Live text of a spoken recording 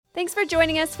Thanks for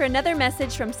joining us for another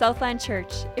message from Southland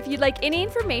Church. If you'd like any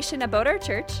information about our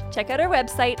church, check out our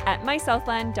website at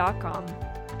mysouthland.com.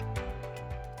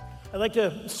 I'd like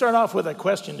to start off with a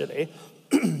question today.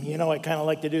 I kind of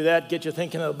like to do that, get you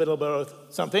thinking a bit about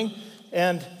something.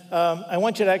 And I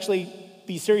want you to actually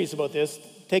be serious about this.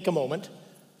 Take a moment.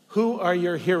 Who are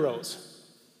your heroes?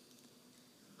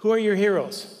 Who are your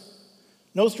heroes?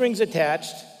 No strings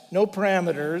attached, no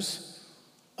parameters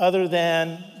other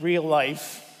than real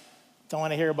life. Don't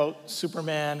want to hear about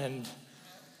Superman and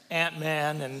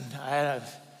Ant-Man and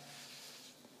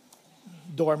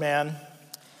Doorman.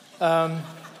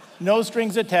 No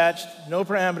strings attached, no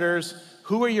parameters.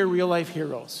 Who are your real life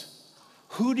heroes?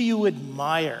 Who do you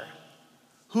admire?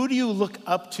 Who do you look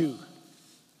up to?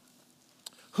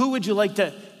 Who would you like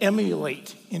to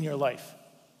emulate in your life?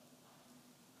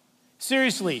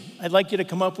 Seriously, I'd like you to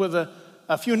come up with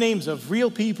a few names of real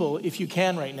people if you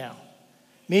can right now.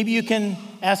 Maybe you can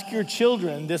ask your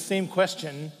children this same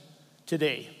question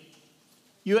today.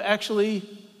 You actually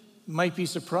might be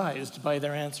surprised by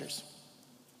their answers.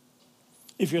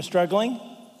 If you're struggling,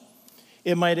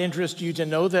 it might interest you to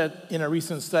know that in a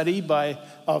recent study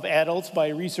of adults by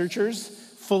researchers,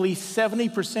 fully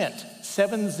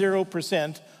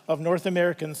 70% of North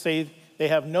Americans say they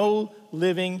have no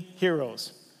living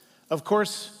heroes. Of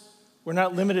course, we're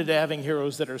not limited to having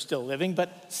heroes that are still living,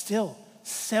 but still,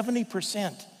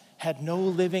 70% had no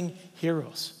living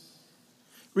heroes.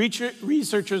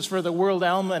 Researchers for the World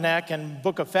Almanac and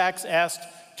Book of Facts asked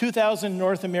 2,000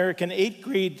 North American 8th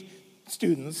grade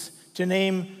students to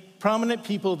name prominent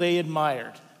people they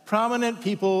admired, prominent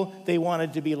people they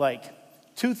wanted to be like.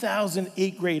 2,000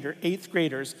 8th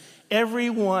graders, every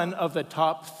one of the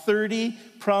top 30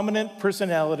 prominent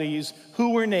personalities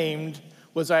who were named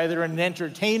was either an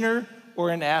entertainer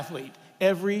or an athlete,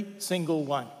 every single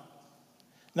one.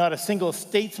 Not a single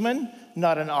statesman,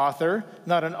 not an author,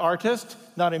 not an artist,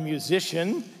 not a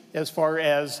musician as far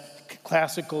as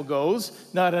classical goes,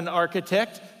 not an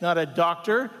architect, not a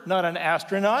doctor, not an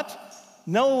astronaut.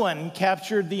 No one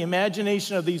captured the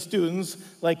imagination of these students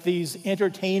like these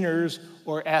entertainers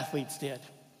or athletes did.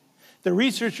 The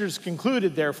researchers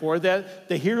concluded, therefore, that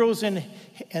the heroes and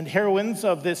heroines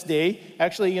of this day,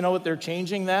 actually, you know what, they're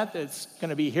changing that. It's going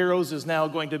to be heroes is now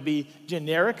going to be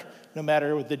generic, no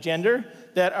matter the gender,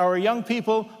 that our young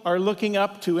people are looking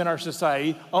up to in our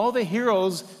society. All the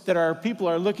heroes that our people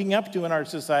are looking up to in our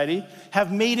society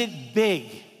have made it big,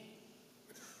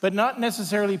 but not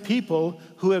necessarily people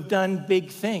who have done big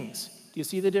things. Do you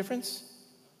see the difference?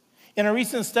 In a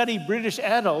recent study, British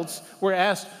adults were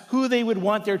asked who they would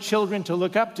want their children to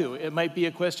look up to. It might be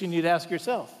a question you'd ask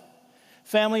yourself.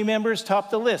 Family members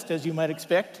topped the list, as you might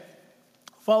expect,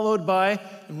 followed by,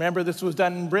 remember this was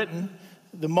done in Britain,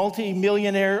 the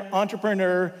multi-millionaire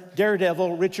entrepreneur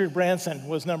daredevil Richard Branson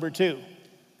was number 2.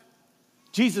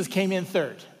 Jesus came in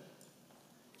third.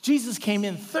 Jesus came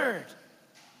in third.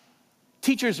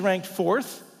 Teachers ranked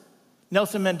 4th,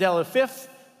 Nelson Mandela 5th,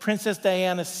 Princess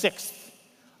Diana 6th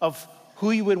of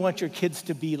who you would want your kids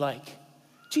to be like.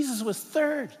 Jesus was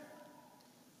 3rd.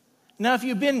 Now, if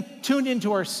you've been tuned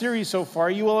into our series so far,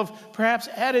 you will have perhaps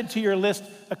added to your list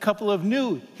a couple of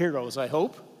new heroes, I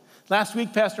hope. Last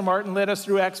week, Pastor Martin led us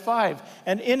through Acts 5,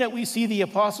 and in it we see the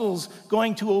apostles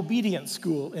going to obedience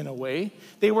school in a way.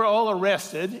 They were all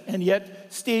arrested and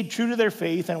yet stayed true to their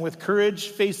faith and with courage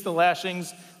faced the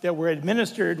lashings that were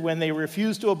administered when they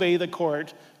refused to obey the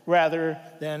court rather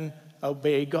than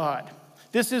obey God.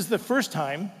 This is the first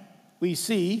time we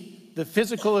see the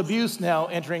physical abuse now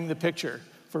entering the picture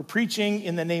for preaching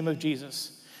in the name of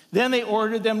Jesus. Then they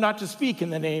ordered them not to speak in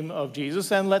the name of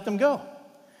Jesus and let them go.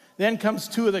 Then comes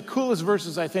 2 of the coolest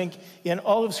verses, I think, in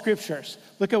all of Scriptures.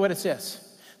 Look at what it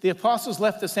says. The apostles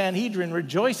left the Sanhedrin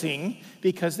rejoicing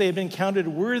because they had been counted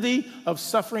worthy of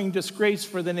suffering disgrace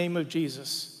for the name of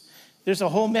Jesus. There's a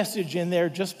whole message in there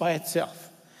just by itself.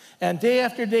 And day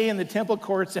after day in the temple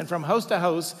courts and from house to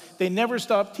house, they never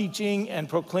stopped teaching and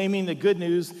proclaiming the good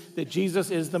news that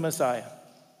Jesus is the Messiah.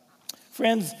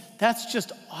 Friends, that's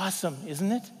just awesome,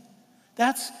 isn't it?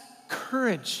 That's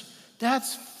courage.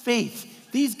 That's faith.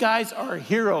 These guys are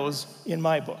heroes in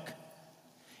my book.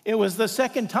 It was the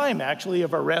second time, actually,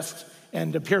 of arrest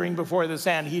and appearing before the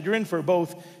Sanhedrin for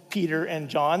both Peter and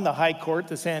John, the high court,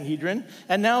 the Sanhedrin.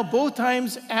 And now both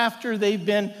times after they've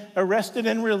been arrested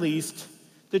and released,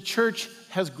 the church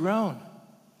has grown.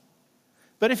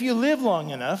 But if you live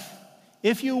long enough,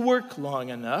 if you work long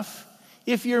enough,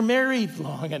 if you're married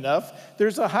long enough,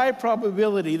 there's a high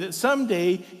probability that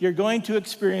someday you're going to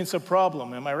experience a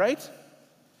problem. Am I right?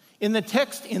 In the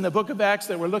text in the book of Acts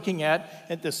that we're looking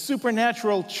at the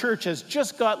supernatural church has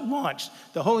just got launched.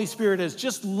 The Holy Spirit has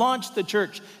just launched the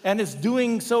church and is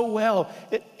doing so well.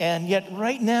 And yet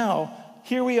right now,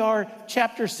 here we are,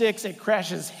 chapter 6, it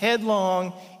crashes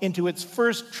headlong into its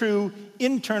first true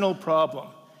internal problem.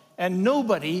 And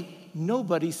nobody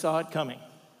saw it coming.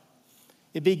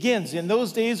 It begins, in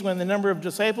those days when the number of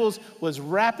disciples was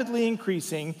rapidly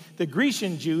increasing, the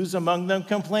Grecian Jews among them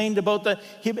complained about the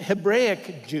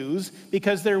Hebraic Jews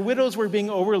because their widows were being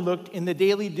overlooked in the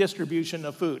daily distribution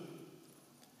of food.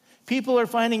 People are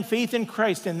finding faith in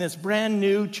Christ in this brand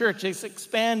new church. It's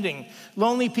expanding.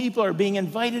 Lonely people are being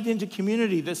invited into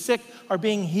community. The sick are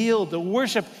being healed. The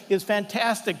worship is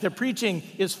fantastic. The preaching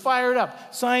is fired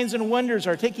up. Signs and wonders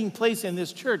are taking place in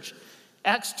this church.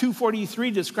 Acts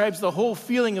 2:43 describes the whole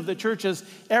feeling of the church as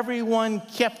everyone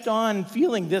kept on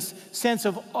feeling this sense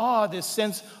of awe, this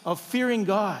sense of fearing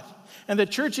God. And the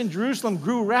church in Jerusalem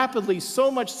grew rapidly,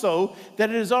 so much so that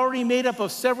it is already made up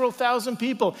of several thousand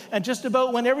people. And just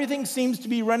about when everything seems to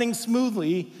be running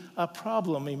smoothly, a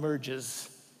problem emerges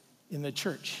in the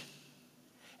church.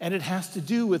 And it has to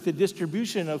do with the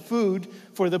distribution of food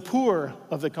for the poor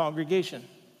of the congregation.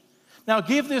 Now,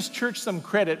 give this church some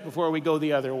credit before we go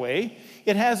the other way.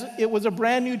 It was a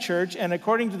brand new church, and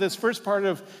according to this first part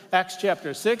of Acts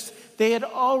chapter 6, they had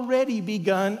already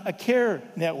begun a care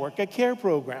network, a care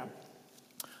program,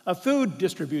 a food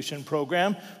distribution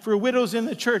program for widows in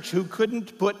the church who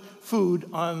couldn't put food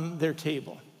on their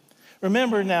table.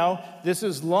 Remember now, this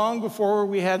is long before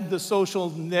we had the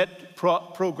social net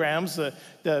programs,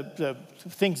 the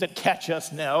things that catch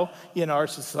us now in our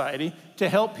society to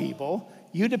help people.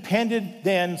 You depended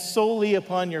then solely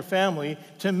upon your family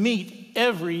to meet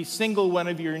every single one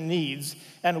of your needs,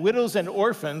 and widows and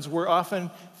orphans were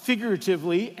often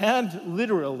figuratively and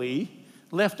literally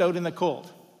left out in the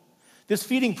cold. This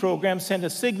feeding program sent a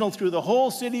signal through the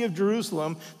whole city of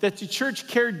Jerusalem that the church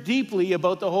cared deeply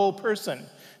about the whole person,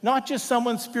 not just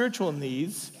someone's spiritual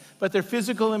needs, but their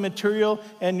physical and material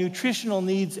and nutritional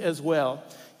needs as well.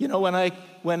 You know,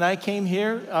 when I came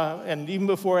here, and even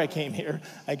before I came here,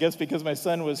 I guess because my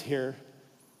son was here,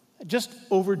 just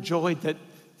overjoyed that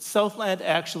Southland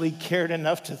actually cared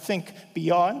enough to think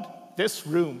beyond this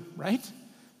room, right?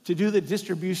 To do the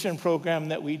distribution program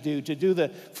that we do, to do the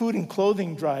food and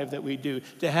clothing drive that we do,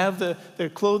 to have their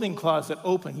clothing closet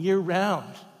open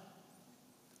year-round.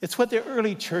 It's what the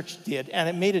early church did, and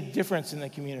it made a difference in the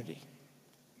community.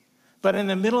 But in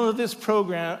the middle of this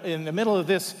program,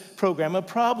 a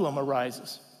problem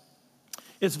arises.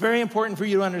 It's very important for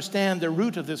you to understand the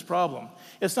root of this problem.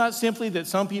 It's not simply that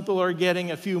some people are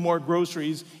getting a few more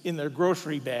groceries in their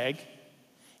grocery bag.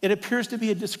 It appears to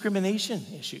be a discrimination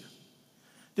issue.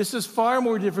 This is far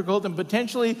more difficult and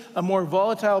potentially a more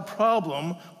volatile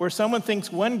problem where someone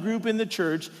thinks one group in the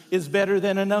church is better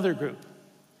than another group.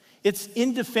 It's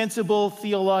indefensible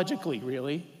theologically,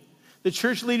 really. The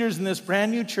church leaders in this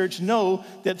brand new church know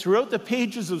that throughout the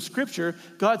pages of Scripture,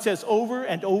 God says over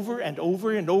and over and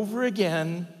over and over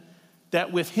again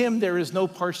that with Him there is no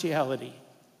partiality.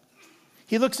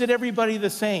 He looks at everybody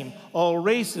the same, all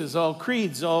races, all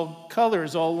creeds, all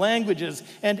colors, all languages,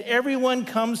 and everyone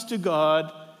comes to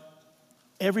God.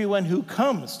 Everyone who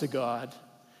comes to God,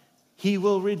 He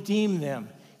will redeem them.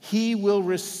 He will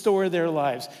restore their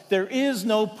lives. There is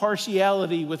no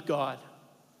partiality with God.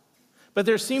 But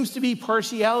there seems to be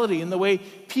partiality in the way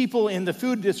people in the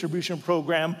food distribution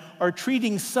program are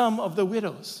treating some of the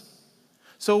widows.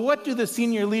 So what do the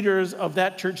senior leaders of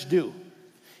that church do?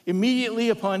 Immediately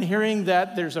upon hearing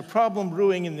that there's a problem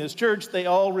brewing in this church, they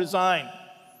all resign.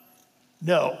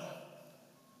 No.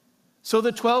 So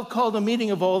the 12 called a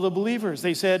meeting of all the believers.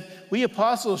 They said, we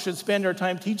apostles should spend our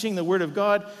time teaching the Word of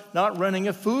God, not running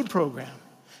a food program.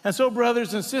 And so,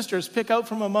 brothers and sisters, pick out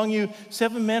from among you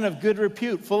 7 men of good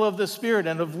repute, full of the Spirit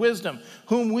and of wisdom,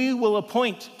 whom we will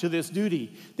appoint to this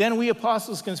duty. Then we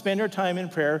apostles can spend our time in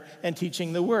prayer and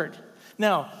teaching the Word.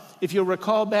 Now, if you'll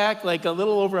recall back like a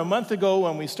little over a month ago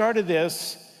when we started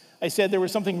this, I said there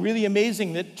was something really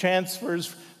amazing that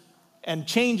transfers and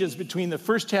changes between the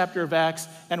first chapter of Acts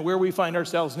and where we find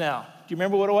ourselves now. Do you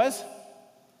remember what it was?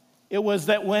 It was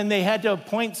that when they had to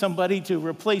appoint somebody to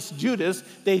replace Judas,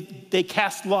 they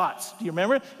cast lots. Do you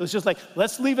remember? It was just like,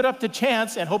 let's leave it up to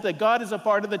chance and hope that God is a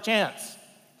part of the chance.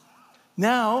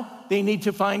 Now, they need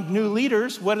to find new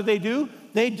leaders. What do?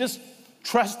 They just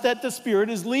trust that the Spirit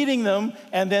is leading them,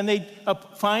 and then they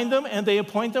find them, and they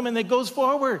appoint them, and it goes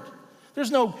forward.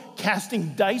 There's no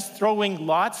casting dice, throwing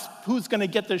lots. Who's going to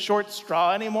get the short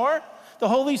straw anymore? The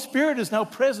Holy Spirit is now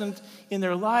present in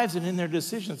their lives and in their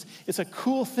decisions. It's a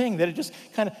cool thing that it just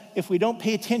kind of, if we don't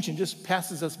pay attention, just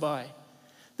passes us by.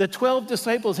 The 12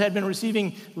 disciples had been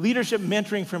receiving leadership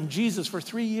mentoring from Jesus for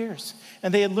 3 years,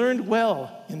 and they had learned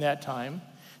well in that time.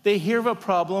 They hear of a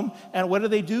problem, and what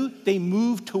do? They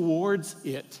move towards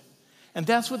it. And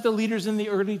that's what the leaders in the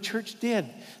early church did.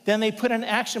 Then they put an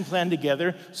action plan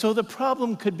together so the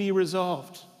problem could be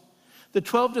resolved. The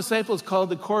 12 disciples called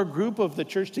the core group of the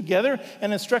church together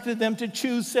and instructed them to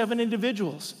choose 7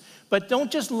 individuals. But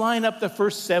don't just line up the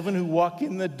first 7 who walk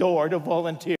in the door to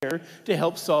volunteer to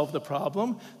help solve the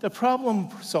problem. The problem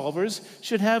solvers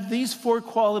should have these 4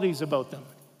 qualities about them.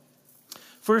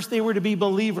 First, they were to be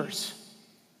believers.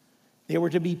 They were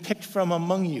to be picked from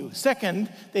among you. Second,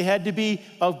 they had to be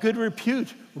of good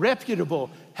repute, reputable,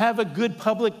 have a good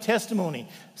public testimony,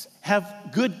 have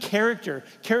good character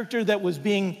that was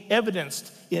being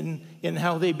evidenced in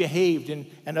how they behaved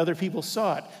and other people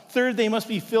saw it. Third, they must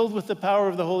be filled with the power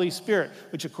of the Holy Spirit,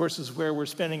 which of course is where we're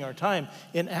spending our time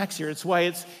in Acts here. It's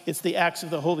why it's the Acts of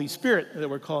the Holy Spirit that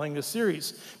we're calling this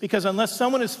series. Because unless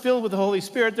someone is filled with the Holy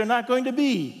Spirit, they're not going to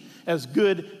be as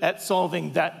good at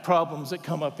solving that problems that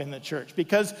come up in the church.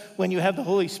 Because when you have the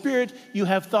Holy Spirit, you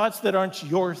have thoughts that aren't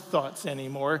your thoughts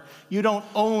anymore. You don't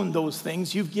own those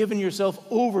things. You've given yourself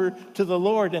over to the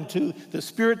Lord and to the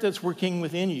Spirit that's working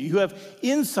within you. You have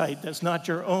insight that's not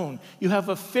your own. You have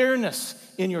a fairness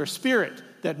in your spirit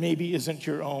that maybe isn't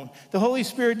your own. The Holy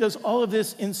Spirit does all of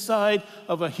this inside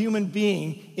of a human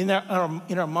being in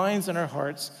our minds and our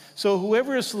hearts. So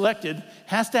whoever is selected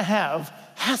has to have,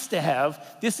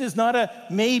 this is not a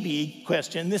maybe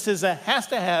question, this is a has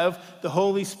to have the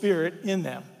Holy Spirit in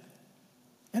them.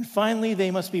 And finally,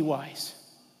 they must be wise.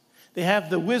 They have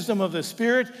the wisdom of the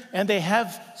Spirit, and they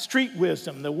have street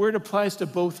wisdom. The word applies to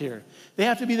both here. They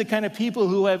have to be the kind of people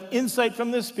who have insight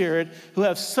from the Spirit, who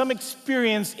have some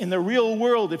experience in the real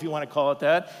world, if you want to call it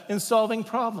that, in solving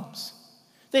problems.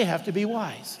 They have to be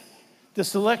wise. The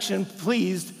selection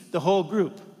pleased the whole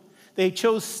group. They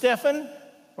chose Stephen,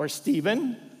 or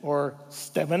Stephen, or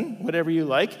Stephen, whatever you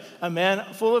like, a man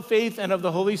full of faith and of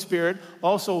the Holy Spirit.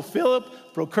 Also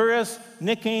Philip, Prochorus,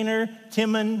 Nicanor,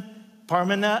 Timon,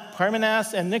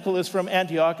 Parmenas, and Nicholas from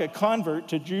Antioch, a convert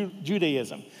to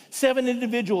Judaism. 7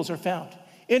 individuals are found.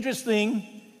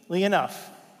 Interestingly enough,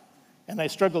 and I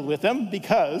struggled with them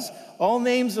because all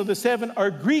names of the 7 are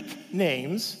Greek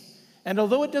names, and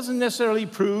although it doesn't necessarily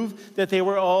prove that they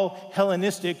were all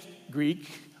Hellenistic Greek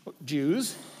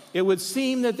Jews, it would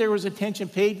seem that there was attention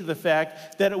paid to the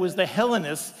fact that it was the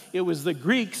Hellenists, it was the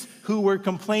Greeks who were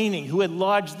complaining, who had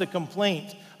lodged the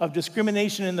complaint of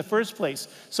discrimination in the first place.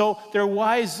 So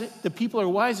the people are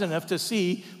wise enough to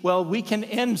see, well, we can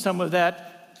end some of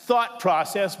that thought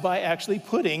process by actually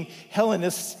putting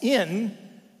Hellenists in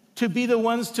to be the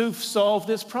ones to solve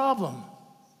this problem.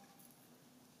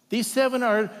 These 7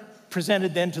 are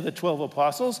presented then to the 12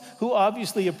 apostles, who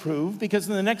obviously approved, because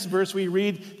in the next verse we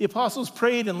read, the apostles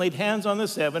prayed and laid hands on the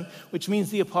 7, which means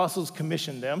the apostles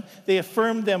commissioned them. They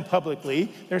affirmed them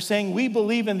publicly. They're saying, we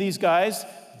believe in these guys.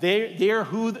 They're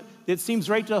who it seems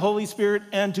right to the Holy Spirit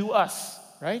and to us,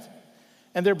 right?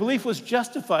 And their belief was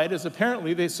justified as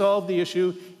apparently they solved the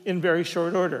issue in very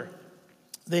short order.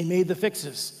 They made the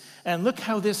fixes. And look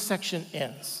how this section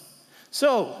ends.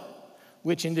 So,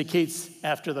 which indicates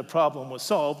after the problem was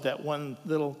solved, that one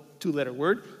little 2-letter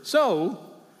word.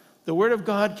 So, the word of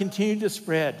God continued to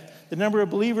spread. The number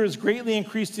of believers greatly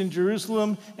increased in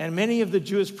Jerusalem, and many of the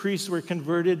Jewish priests were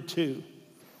converted too.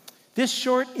 This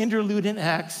short interlude in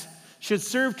Acts should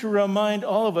serve to remind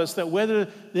all of us that whether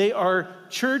they are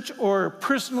church or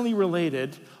personally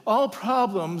related, all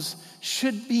problems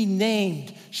should be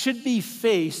named, should be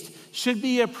faced, should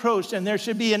be approached, and there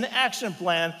should be an action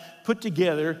plan put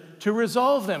together to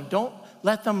resolve them. Don't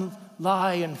let them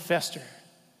lie and fester.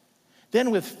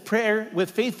 Then with prayer,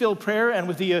 with faith-filled prayer and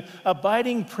with the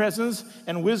abiding presence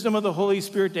and wisdom of the Holy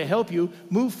Spirit to help you,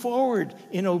 move forward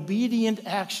in obedient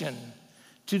action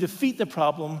to defeat the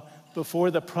problem before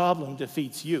the problem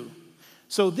defeats you.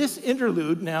 So this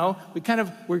interlude now,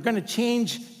 we're going to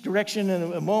change direction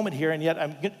in a moment here, and yet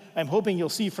I'm hoping you'll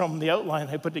see from the outline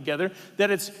I put together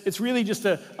that it's really just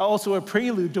also a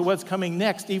prelude to what's coming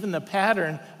next, even the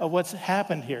pattern of what's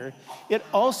happened here. It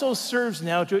also serves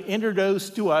now to introduce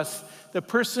to us the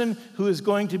person who is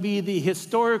going to be the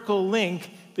historical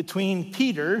link between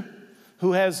Peter,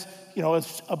 who has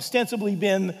ostensibly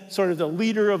been sort of the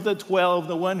leader of the 12,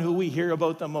 the one who we hear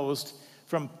about the most,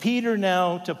 from Peter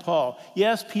now to Paul.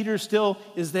 Yes, Peter still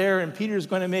is there, and Peter's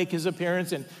going to make his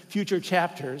appearance in future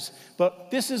chapters.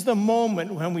 But this is the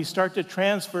moment when we start to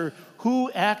transfer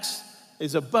who Acts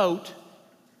is about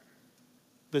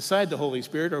beside the Holy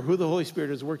Spirit, or who the Holy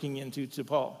Spirit is working into to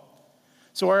Paul.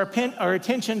 So our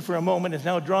attention for a moment is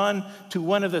now drawn to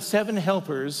one of the 7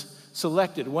 helpers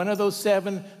selected, one of those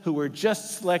 7 who were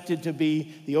just selected to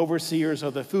be the overseers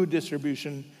of the food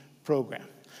distribution program.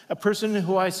 A person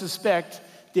who I suspect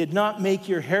did not make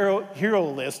your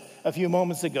hero list a few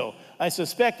moments ago. I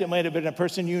suspect it might have been a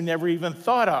person you never even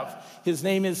thought of. His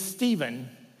name is Stephen,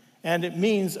 and it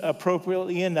means,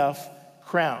 appropriately enough,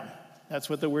 crown. That's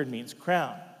what the word means,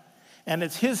 crown. And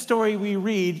it's his story we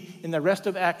read in the rest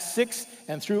of Acts 6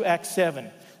 and through Acts 7.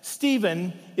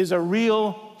 Stephen is a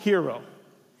real hero.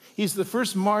 He's the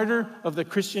first martyr of the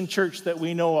Christian church that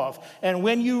we know of. And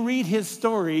when you read his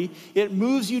story, it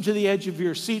moves you to the edge of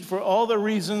your seat for all the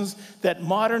reasons that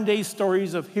modern-day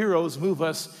stories of heroes move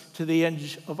us to the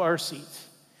edge of our seats.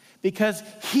 Because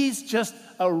he's just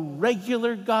a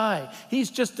regular guy. He's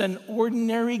just an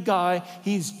ordinary guy.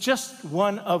 He's just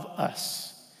one of us.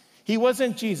 He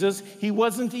wasn't Jesus. He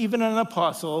wasn't even an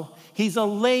apostle. He's a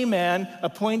layman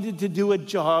appointed to do a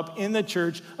job in the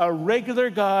church, a regular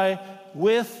guy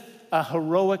with a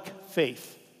heroic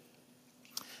faith.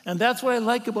 And that's what I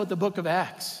like about the book of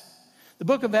Acts. The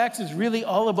book of Acts is really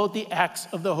all about the acts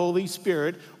of the Holy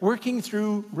Spirit working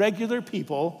through regular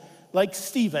people like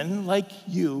Stephen, like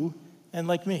you, and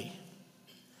like me.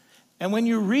 And when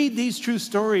you read these true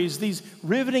stories, these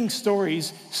riveting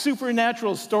stories,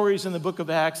 supernatural stories in the book of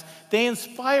Acts, they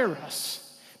inspire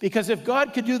us. Because if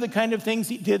God could do the kind of things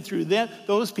he did through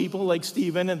those people like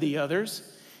Stephen and the others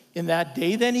in that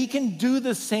day, then he can do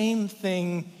the same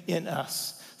thing in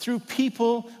us through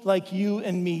people like you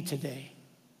and me today.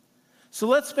 So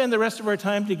let's spend the rest of our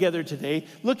time together today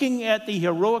looking at the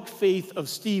heroic faith of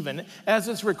Stephen as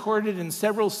it's recorded in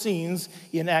several scenes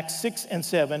in Acts 6 and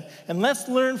 7. And let's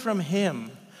learn from him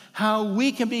how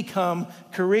we can become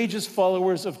courageous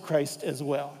followers of Christ as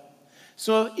well.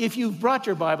 So if you've brought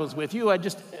your Bibles with you, I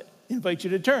just invite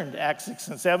you to turn to Acts 6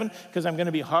 and 7 because I'm going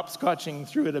to be hopscotching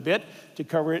through it a bit to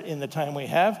cover it in the time we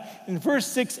have. In verse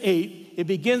 6-8, it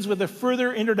begins with a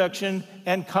further introduction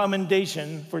and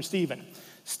commendation for Stephen.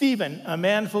 Stephen, a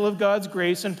man full of God's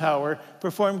grace and power,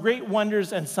 performed great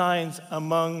wonders and signs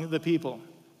among the people.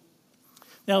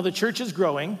 Now, the church is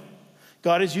growing.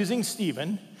 God is using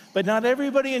Stephen, but not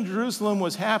everybody in Jerusalem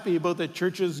was happy about the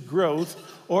church's growth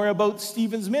or about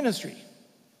Stephen's ministry.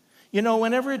 You know,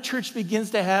 whenever a church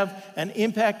begins to have an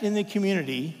impact in the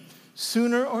community,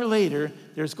 sooner or later,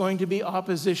 there's going to be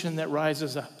opposition that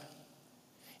rises up.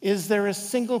 Is there a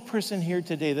single person here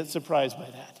today that's surprised by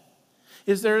that?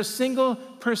 Is there a single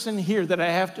person here that I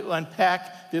have to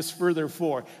unpack this further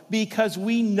for? Because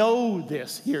we know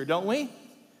this here, don't we?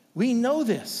 We know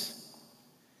this.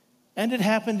 And it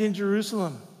happened in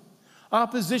Jerusalem.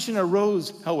 Opposition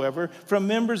arose, however, from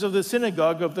members of the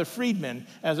synagogue of the freedmen,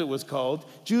 as it was called,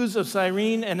 Jews of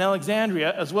Cyrene and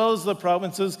Alexandria, as well as the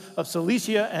provinces of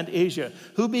Cilicia and Asia,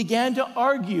 who began to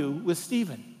argue with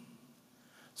Stephen.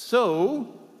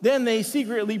 So then they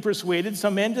secretly persuaded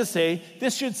some men to say,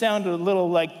 this should sound a little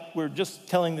like we're just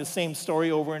telling the same story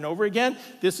over and over again.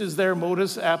 This is their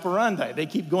modus operandi. They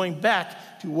keep going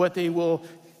back to what they will,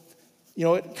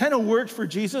 it kind of worked for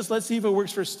Jesus. Let's see if it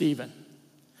works for Stephen.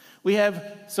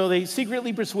 So they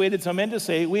secretly persuaded some men to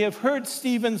say, we have heard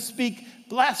Stephen speak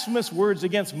blasphemous words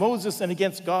against Moses and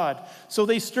against God. So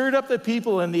they stirred up the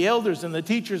people and the elders and the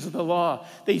teachers of the law.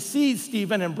 They seized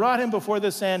Stephen and brought him before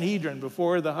the Sanhedrin,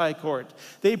 before the high court.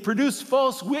 They produced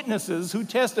false witnesses who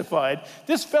testified,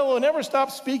 this fellow never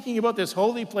stopped speaking about this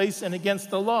holy place and against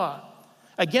the law.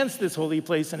 Against this holy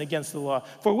place and against the law.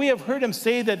 For we have heard him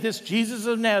say that this Jesus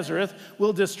of Nazareth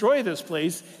will destroy this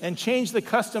place and change the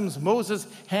customs Moses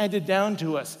handed down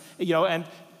to us.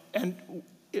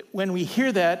 When we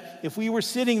hear that, if we were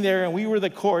sitting there and we were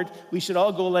the court, we should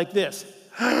all go like this.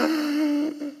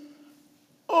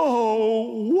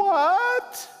 Oh,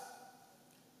 what?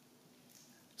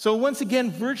 So once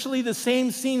again, virtually the same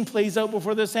scene plays out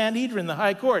before the Sanhedrin, the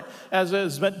high court, as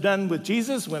was done with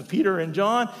Jesus, with Peter and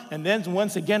John, and then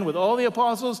once again with all the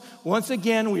apostles. Once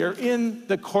again, we are in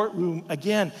the courtroom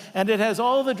again. And it has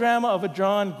all the drama of a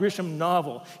John Grisham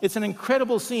novel. It's an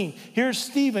incredible scene. Here's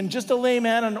Stephen, just a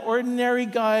layman, an ordinary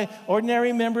guy,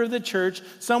 ordinary member of the church,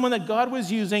 someone that God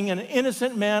was using, an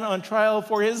innocent man on trial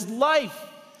for his life,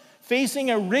 facing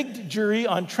a rigged jury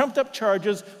on trumped-up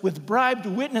charges with bribed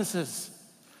witnesses.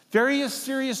 Various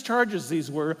serious charges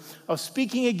these were of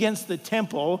speaking against the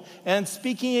temple and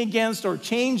speaking against or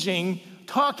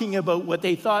talking about what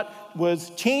they thought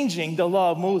was changing the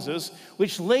law of Moses,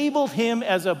 which labeled him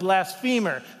as a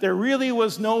blasphemer. There really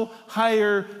was no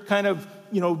higher kind of,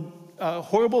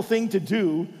 horrible thing to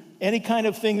do, any kind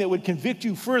of thing that would convict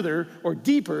you further or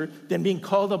deeper than being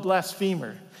called a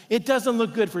blasphemer. It doesn't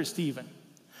look good for Stephen.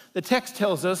 The text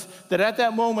tells us that at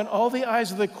that moment, all the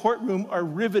eyes of the courtroom are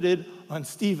riveted on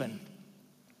Stephen.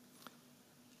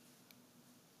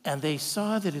 And they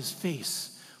saw that his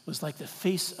face was like the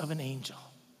face of an angel.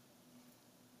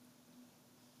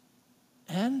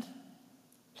 And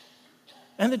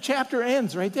the chapter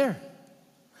ends right there.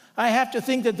 I have to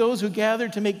think that those who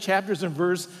gathered to make chapters and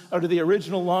verse out of the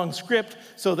original long script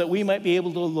so that we might be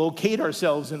able to locate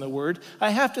ourselves in the Word, I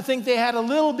have to think they had a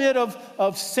little bit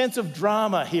of sense of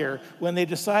drama here when they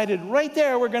decided, right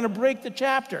there, we're going to break the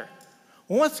chapter.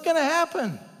 What's going to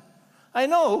happen? I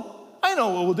know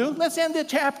what we'll do. Let's end the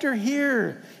chapter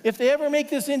here. If they ever make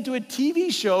this into a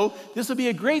TV show, this will be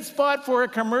a great spot for a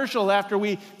commercial after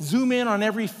we zoom in on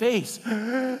every face.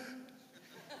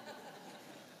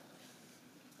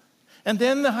 And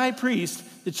then the high priest,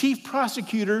 the chief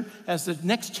prosecutor, as the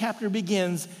next chapter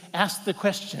begins, asks the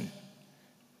question.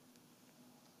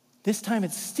 This time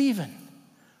it's Stephen.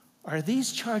 Are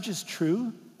these charges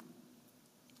true?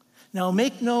 Now,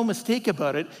 make no mistake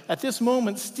about it. At this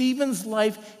moment, Stephen's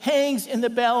life hangs in the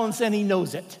balance, and he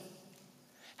knows it.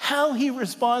 How he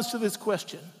responds to this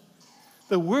question,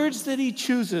 the words that he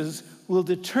chooses will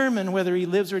determine whether he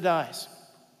lives or dies.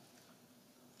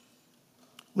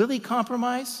 Will he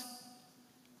compromise?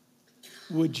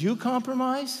 Would you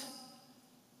compromise?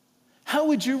 How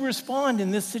would you respond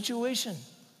in this situation?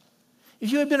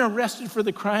 If you had been arrested for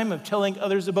the crime of telling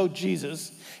others about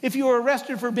Jesus, if you were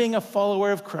arrested for being a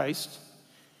follower of Christ,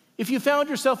 if you found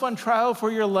yourself on trial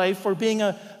for your life for being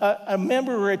a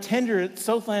member or attender at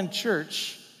Southland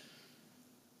Church,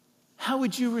 how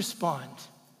would you respond?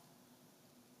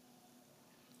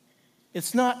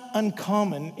 It's not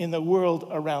uncommon in the world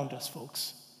around us,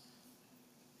 folks.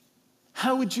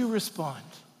 How would you respond?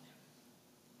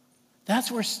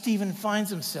 That's where Stephen finds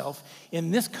himself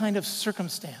in this kind of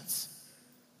circumstance.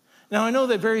 Now, I know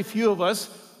that very few of us,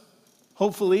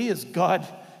 hopefully, as God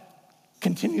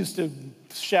continues to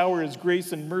shower his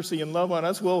grace and mercy and love on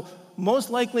us, will most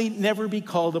likely never be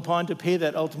called upon to pay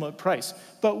that ultimate price.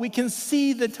 But we can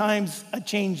see the times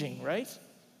a-changing, right?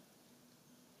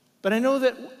 But I know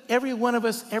that every one of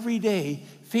us every day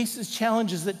faces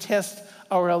challenges that test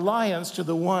our alliance to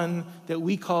the one that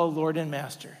we call Lord and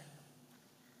Master.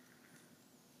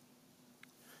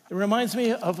 It reminds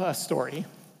me of a story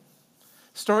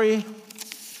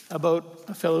about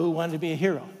a fellow who wanted to be a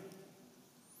hero.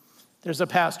 There's a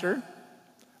pastor,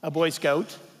 a Boy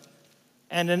Scout,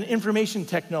 and an information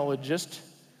technologist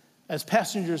as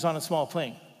passengers on a small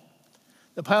plane.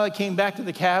 The pilot came back to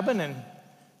the cabin and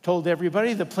told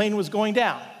everybody the plane was going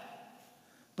down,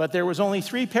 but there was only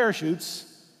 3 parachutes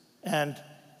and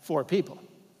 4 people.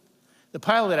 The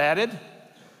pilot added,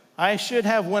 I should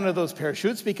have one of those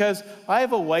parachutes because I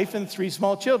have a wife and 3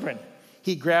 small children.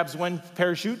 He grabs one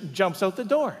parachute and jumps out the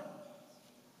door.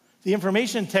 The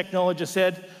information technologist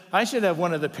said, I should have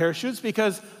one of the parachutes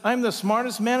because I'm the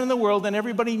smartest man in the world and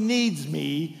everybody needs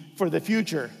me for the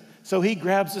future. So he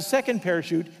grabs the second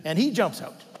parachute and he jumps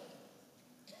out.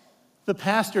 The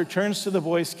pastor turns to the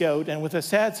Boy Scout and with a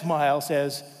sad smile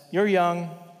says, you're young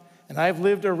and I've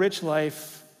lived a rich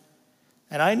life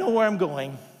and I know where I'm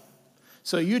going.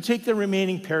 So you take the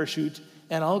remaining parachute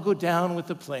and I'll go down with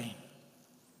the plane.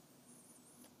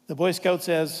 The Boy Scout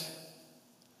says,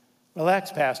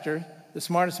 relax, Pastor. The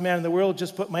smartest man in the world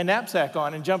just put my knapsack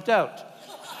on and jumped out.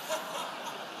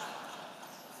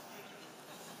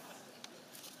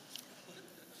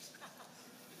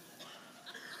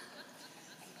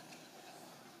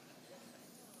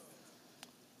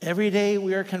 Every day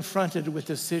we are confronted with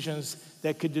decisions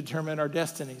that could determine our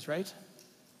destinies, right?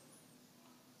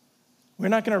 We're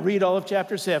not going to read all of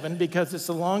chapter 7 because it's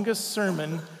the longest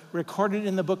sermon recorded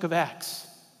in the book of Acts.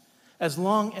 As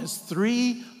long as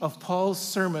 3 of Paul's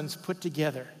sermons put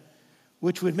together,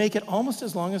 which would make it almost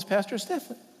as long as Pastor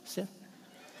Stephen.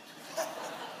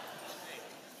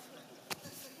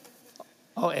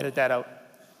 I'll edit that out.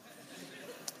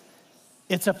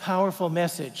 It's a powerful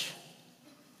message.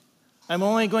 I'm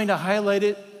only going to highlight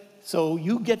it so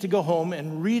you get to go home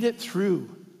and read it through.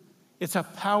 It's a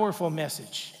powerful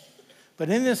message. But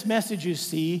in this message, you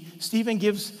see, Stephen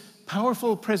gives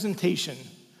powerful presentation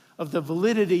of the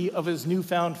validity of his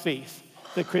newfound faith,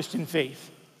 the Christian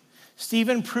faith.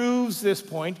 Stephen proves this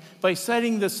point by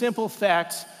citing the simple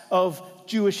facts of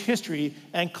Jewish history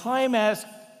and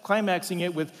climaxing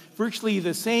it with virtually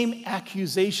the same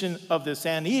accusation of the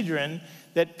Sanhedrin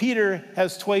that Peter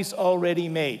has twice already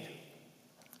made.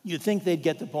 You'd think they'd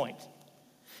get the point.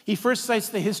 He first cites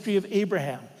the history of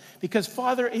Abraham, because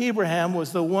Father Abraham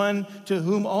was the one to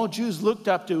whom all Jews looked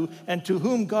up to and to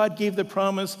whom God gave the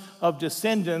promise of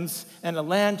descendants and a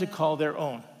land to call their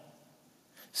own.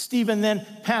 Stephen then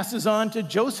passes on to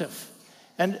Joseph,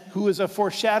 and who is a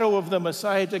foreshadow of the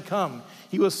Messiah to come.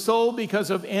 He was sold because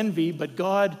of envy, but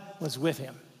God was with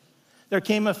him. There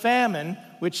came a famine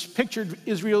which pictured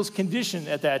Israel's condition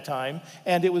at that time,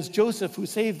 and it was Joseph who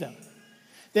saved them.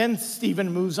 Then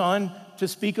Stephen moves on to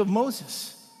speak of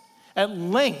Moses at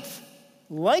length,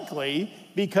 likely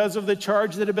because of the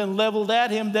charge that had been leveled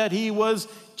at him that he was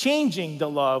changing the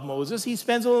law of Moses. He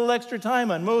spends a little extra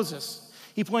time on Moses.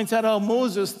 He points out how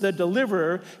Moses, the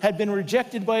deliverer, had been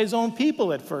rejected by his own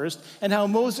people at first, and how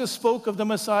Moses spoke of the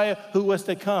Messiah who was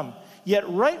to come. Yet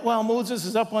right while Moses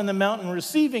is up on the mountain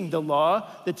receiving the law,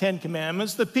 the Ten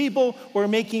Commandments, the people were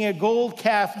making a gold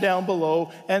calf down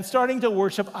below and starting to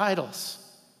worship idols.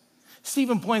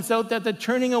 Stephen points out that the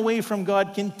turning away from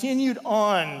God continued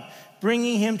on,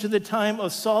 bringing him to the time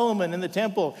of Solomon in the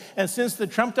temple. And since the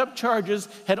trumped-up charges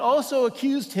had also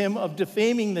accused him of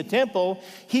defaming the temple,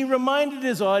 he reminded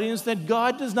his audience that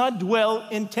God does not dwell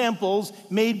in temples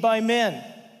made by men.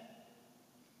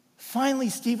 Finally,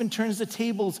 Stephen turns the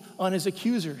tables on his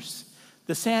accusers,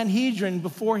 the Sanhedrin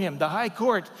before him, the high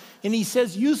court, and he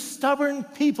says, "You stubborn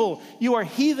people, you are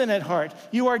heathen at heart.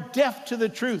 You are deaf to the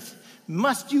truth.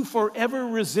 Must you forever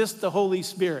resist the Holy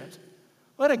Spirit?"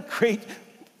 What a great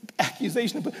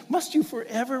accusation. Must you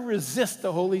forever resist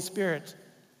the Holy Spirit?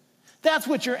 That's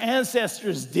what your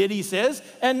ancestors did, he says,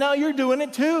 and now you're doing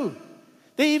it too.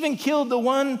 They even killed the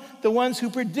ones who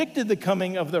predicted the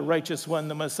coming of the righteous one,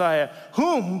 the Messiah,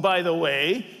 whom, by the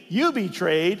way, you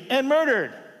betrayed and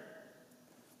murdered.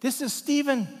 This is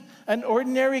Stephen, an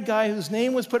ordinary guy whose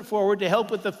name was put forward to help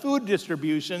with the food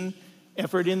distribution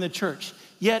effort in the church.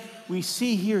 Yet we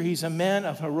see here he's a man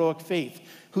of heroic faith,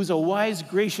 who's a wise,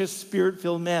 gracious,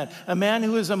 spirit-filled man, a man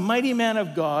who is a mighty man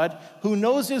of God, who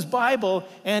knows his Bible,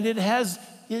 and it has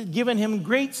given him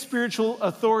great spiritual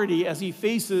authority as he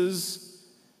faces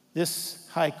this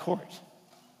high court.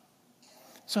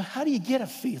 So how do you get a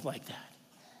faith like that?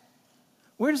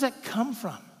 Where does that come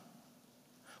from?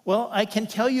 Well, I can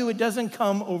tell you it doesn't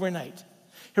come overnight.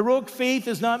 Heroic faith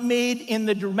is not made in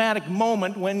the dramatic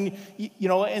moment when,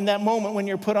 in that moment when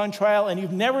you're put on trial and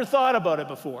you've never thought about it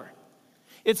before.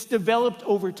 It's developed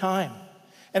over time.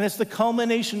 And it's the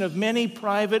culmination of many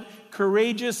private,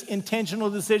 courageous, intentional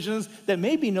decisions that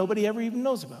maybe nobody ever even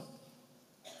knows about.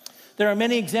 There are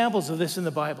many examples of this in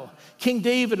the Bible. King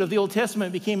David of the Old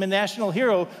Testament became a national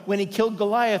hero when he killed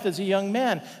Goliath as a young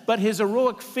man, but his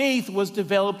heroic faith was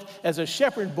developed as a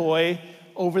shepherd boy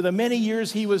over the many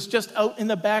years he was just out in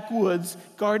the backwoods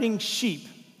guarding sheep,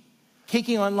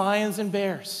 taking on lions and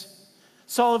bears.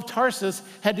 Saul of Tarsus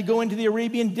had to go into the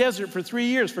Arabian desert for 3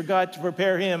 years for God to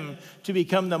prepare him to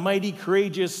become the mighty,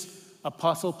 courageous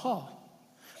Apostle Paul.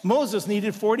 Moses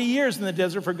needed 40 years in the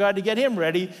desert for God to get him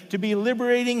ready to be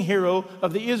liberating hero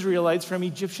of the Israelites from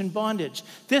Egyptian bondage.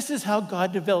 This is how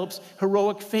God develops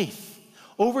heroic faith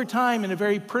over time in a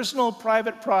very personal,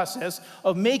 private process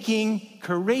of making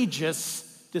courageous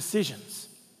decisions.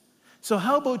 So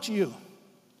how about you?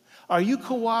 Are you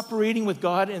cooperating with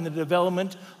God in the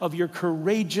development of your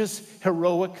courageous,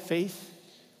 heroic faith?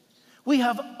 We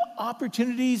have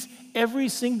opportunities every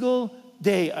single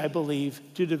day, I believe,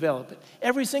 to develop it.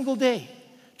 Every single day,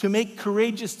 to make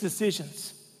courageous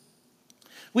decisions.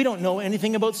 We don't know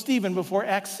anything about Stephen before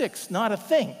Acts 6, not a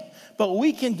thing. But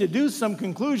we can deduce some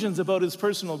conclusions about his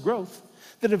personal growth.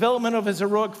 The development of his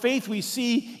heroic faith we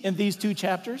see in these 2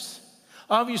 chapters.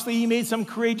 Obviously, he made some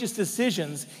courageous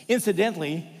decisions.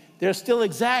 Incidentally, they're still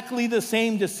exactly the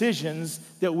same decisions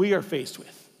that we are faced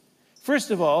with.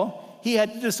 First of all, he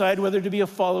had to decide whether to be a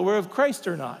follower of Christ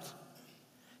or not.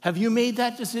 Have you made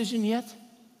that decision yet?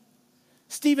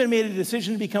 Stephen made a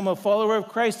decision to become a follower of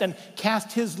Christ and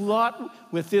cast his lot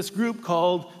with this group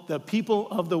called the People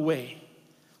of the Way,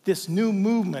 this new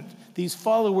movement, these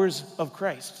followers of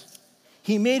Christ.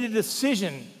 He made a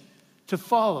decision to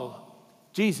follow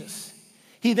Jesus.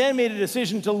 He then made a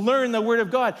decision to learn the Word of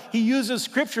God. He uses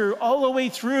Scripture all the way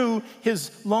through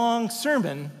his long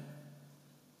sermon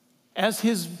as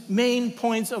his main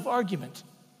points of argument.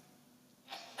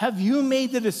 Have you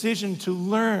made the decision to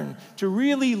learn, to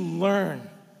really learn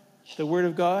the Word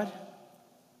of God?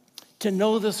 To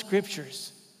know the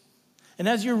Scriptures? And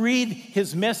as you read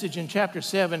his message in chapter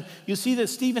 7, you see that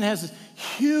Stephen has this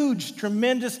huge,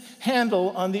 tremendous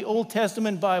handle on the Old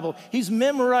Testament Bible. He's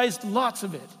memorized lots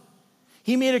of it.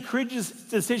 He made a courageous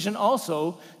decision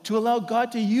also to allow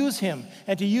God to use him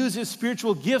and to use his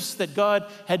spiritual gifts that God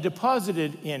had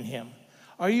deposited in him.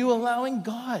 Are you allowing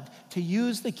God to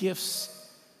use the gifts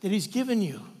that he's given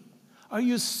you? Are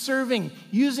you serving,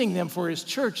 using them for his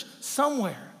church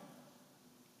somewhere?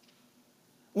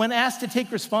 When asked to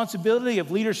take responsibility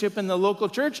of leadership in the local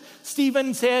church,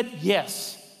 Stephen said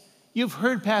yes. You've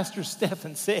heard Pastor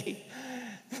Stephen say,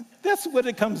 that's what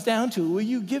it comes down to. Will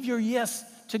you give your yes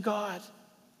to God?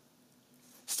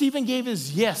 Stephen gave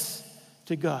his yes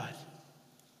to God.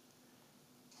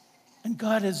 And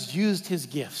God has used his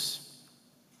gifts.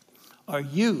 Are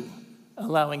you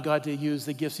allowing God to use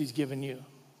the gifts he's given you?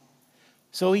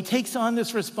 So he takes on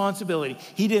this responsibility.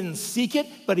 He didn't seek it,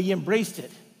 but he embraced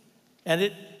it.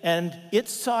 And it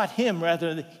sought him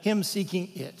rather than him seeking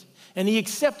it. And he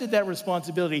accepted that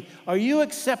responsibility. Are you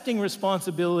accepting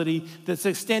responsibility that's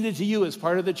extended to you as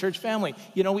part of the church family?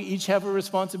 You know, we each have a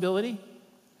responsibility.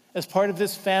 As part of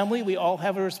this family, we all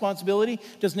have a responsibility.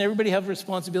 Doesn't everybody have a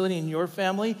responsibility in your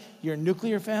family, your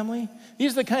nuclear family?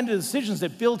 These are the kind of decisions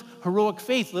that build heroic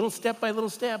faith, little step by little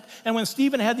step. And when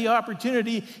Stephen had the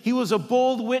opportunity, he was a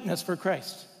bold witness for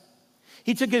Christ.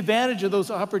 He took advantage of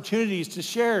those opportunities to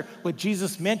share what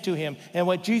Jesus meant to him and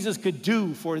what Jesus could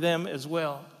do for them as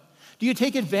well. Do you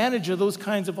take advantage of those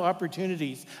kinds of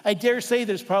opportunities? I dare say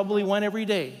there's probably one every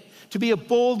day. To be a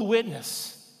bold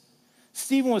witness.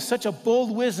 Stephen was such a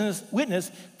bold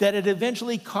witness that it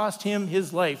eventually cost him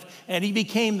his life, and he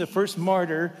became the first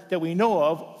martyr that we know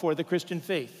of for the Christian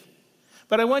faith.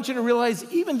 But I want you to realize,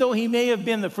 even though he may have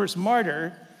been the first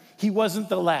martyr, he wasn't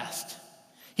the last.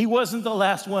 He wasn't the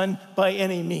last one by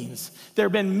any means. There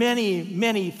have been many,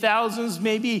 many thousands,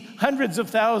 maybe hundreds of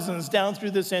thousands down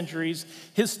through the centuries.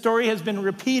 His story has been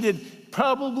repeated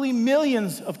probably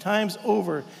millions of times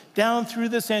over down through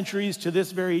the centuries to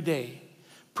this very day.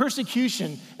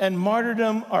 Persecution and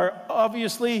martyrdom are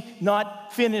obviously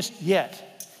not finished yet.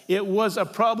 It was a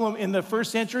problem in the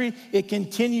first century. It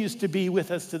continues to be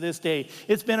with us to this day.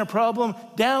 It's been a problem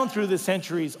down through the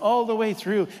centuries, all the way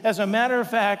through. As a matter of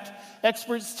fact,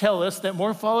 experts tell us that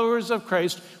more followers of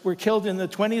Christ were killed in the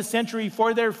 20th century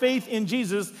for their faith in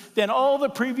Jesus than all the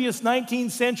previous 19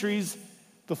 centuries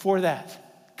before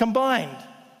that, combined.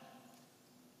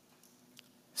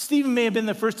 Stephen may have been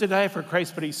the first to die for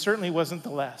Christ, but he certainly wasn't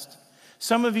the last.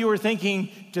 Some of you are thinking,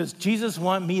 does Jesus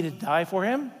want me to die for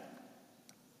him?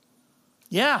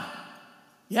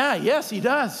 Yes, he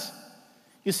does.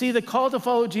 You see, the call to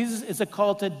follow Jesus is a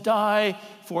call to die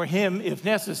for him if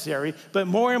necessary, but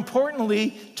more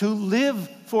importantly, to live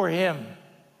for him.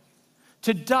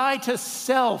 To die to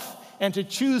self and to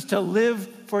choose to live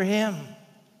for him.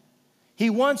 He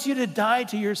wants you to die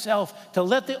to yourself, to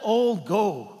let the old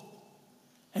go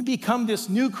and become this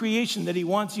new creation that he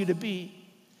wants you to be.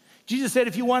 Jesus said,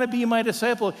 if you want to be my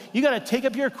disciple, you got to take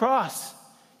up your cross.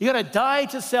 You got to die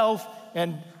to self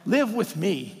and live with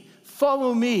me.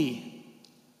 Follow me.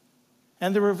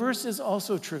 And the reverse is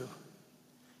also true.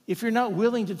 If you're not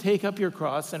willing to take up your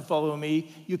cross and follow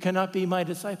me, you cannot be my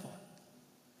disciple.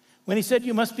 When he said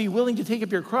you must be willing to take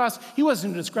up your cross, he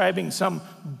wasn't describing some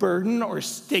burden or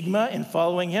stigma in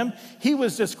following him. He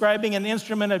was describing an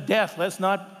instrument of death. Let's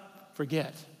not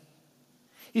forget.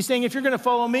 He's saying, if you're going to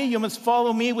follow me, you must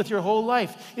follow me with your whole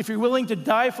life. If you're willing to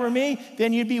die for me,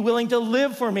 then you'd be willing to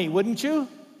live for me, wouldn't you?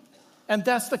 And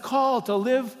that's the call, to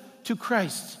live to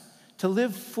Christ, to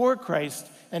live for Christ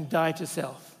and die to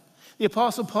self. The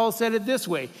Apostle Paul said it this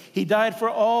way: he died for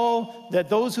all, that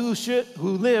those who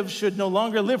live should no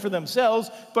longer live for themselves,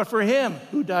 but for him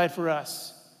who died for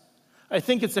us. I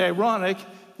think it's ironic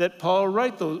that Paul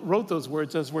wrote those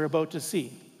words, as we're about to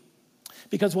see.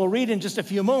 Because we'll read in just a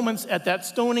few moments at that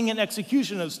stoning and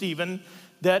execution of Stephen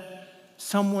that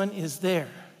someone is there.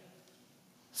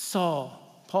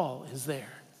 Paul is there.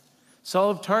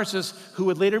 Saul of Tarsus, who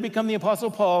would later become the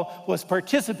Apostle Paul, was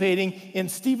participating in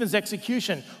Stephen's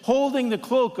execution, holding the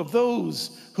cloak of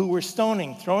those who were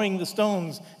stoning, throwing the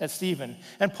stones at Stephen.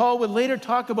 And Paul would later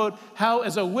talk about how,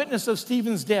 as a witness of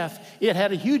Stephen's death, it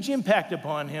had a huge impact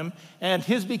upon him and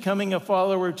his becoming a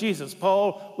follower of Jesus.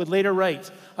 Paul would later write,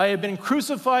 I have been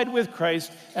crucified with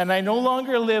Christ, and I no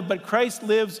longer live, but Christ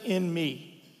lives in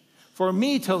me. For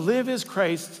me to live is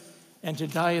Christ, and to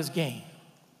die is gain.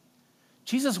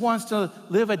 Jesus wants to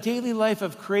live a daily life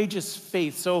of courageous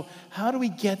faith. So how do we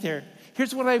get there?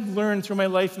 Here's what I've learned through my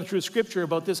life and through Scripture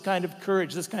about this kind of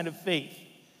courage, this kind of faith.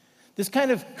 This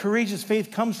kind of courageous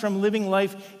faith comes from living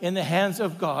life in the hands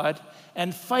of God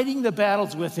and fighting the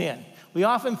battles within. We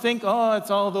often think,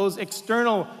 it's all those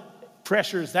external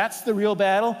pressures. That's the real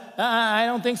battle. I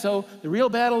don't think so. The real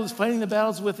battle is fighting the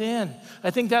battles within. I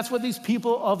think that's what these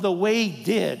people of the way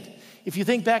did. If you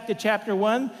think back to chapter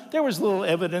 1, there was little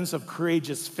evidence of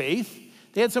courageous faith.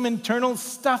 They had some internal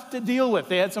stuff to deal with.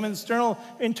 They had some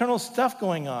internal stuff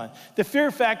going on. The fear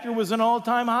factor was an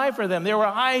all-time high for them. They were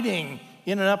hiding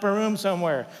in an upper room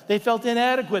somewhere. They felt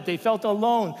inadequate. They felt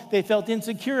alone. They felt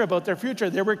insecure about their future.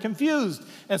 They were confused.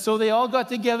 And so they all got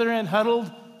together and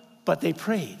huddled, but they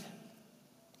prayed.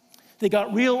 They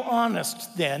got real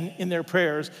honest then in their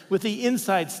prayers with the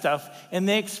inside stuff, and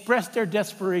they expressed their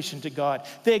desperation to God.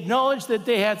 They acknowledged that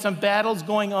they had some battles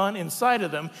going on inside of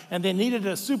them, and they needed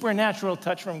a supernatural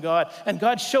touch from God. And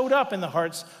God showed up in the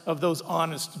hearts of those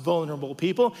honest, vulnerable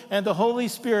people, and the Holy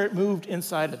Spirit moved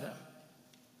inside of them.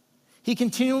 He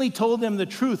continually told them the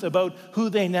truth about who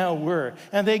they now were,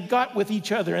 and they got with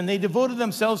each other, and they devoted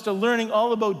themselves to learning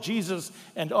all about Jesus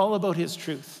and all about his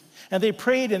truth. And they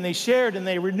prayed and they shared and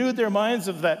they renewed their minds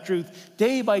of that truth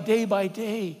day by day by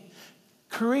day.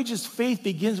 Courageous faith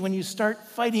begins when you start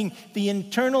fighting the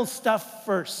internal stuff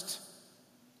first.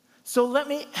 So let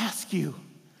me ask you,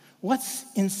 what's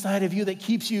inside of you that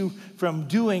keeps you from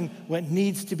doing what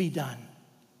needs to be done?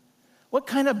 What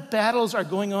kind of battles are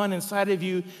going on inside of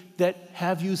you that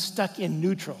have you stuck in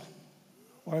neutral?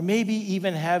 Or maybe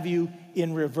even have you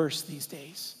in reverse these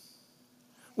days?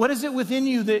 What is it within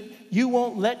you that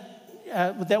won't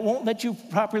let you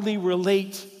properly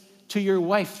relate to your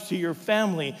wife, to your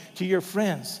family, to your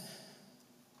friends?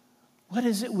 What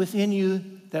is it within you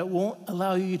that won't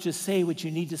allow you to say what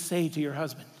you need to say to your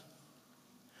husband?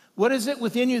 What is it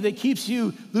within you that keeps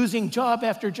you losing job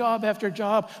after job after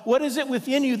job? What is it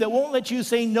within you that won't let you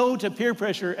say no to peer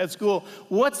pressure at school?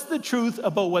 What's the truth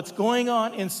about what's going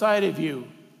on inside of you?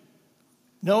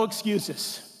 No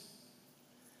excuses.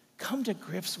 Come to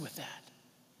grips with that.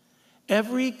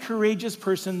 Every courageous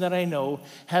person that I know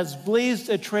has blazed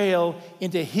a trail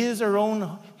into his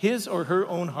or her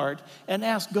own heart and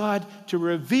asked God to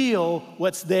reveal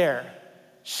what's there.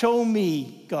 Show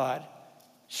me, God.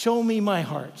 Show me my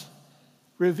heart.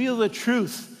 Reveal the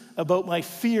truth about my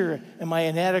fear and my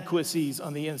inadequacies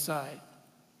on the inside.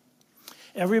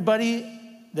 Everybody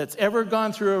that's ever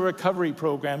gone through a recovery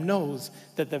program knows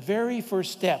that the very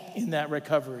first step in that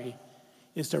recovery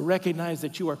is to recognize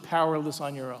that you are powerless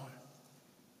on your own.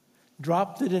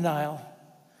 Drop the denial.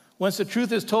 Once the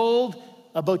truth is told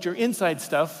about your inside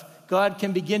stuff, God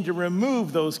can begin to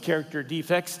remove those character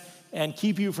defects and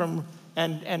keep you from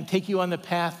and take you on the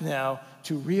path now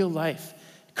to real life.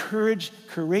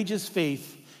 Courageous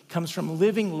faith comes from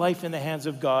living life in the hands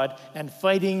of God and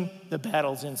fighting the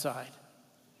battles inside.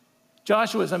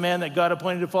 Joshua is a man that God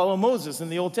appointed to follow Moses in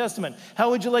the Old Testament. How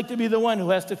would you like to be the one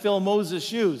who has to fill Moses'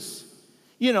 shoes?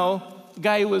 You know, the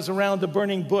guy who was around the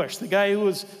burning bush, the guy who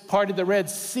was parted the Red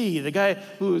Sea, the guy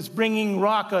who was bringing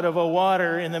rock out of a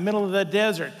water in the middle of the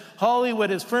desert. Hollywood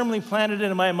has firmly planted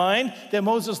in my mind that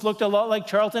Moses looked a lot like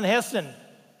Charlton Heston.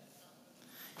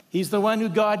 He's the one who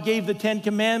God gave the 10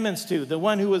 Commandments to, the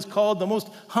one who was called the most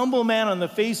humble man on the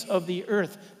face of the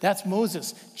earth. That's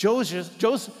Moses.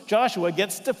 Joshua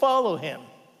gets to follow him.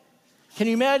 Can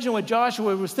you imagine what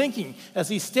Joshua was thinking as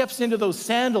he steps into those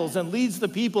sandals and leads the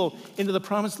people into the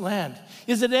promised land?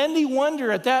 Is it any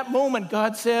wonder at that moment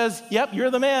God says, yep, you're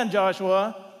the man,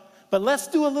 Joshua, but let's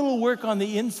do a little work on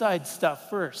the inside stuff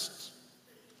first.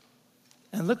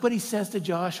 And look what he says to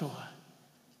Joshua.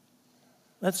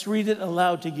 Let's read it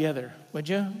aloud together, would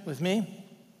you, with me?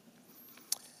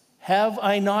 Have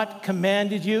I not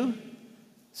commanded you?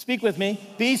 Speak with me.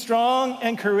 Be strong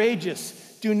and courageous.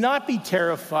 Do not be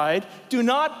terrified. Do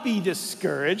not be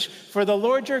discouraged, for the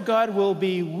Lord your God will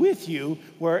be with you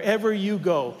wherever you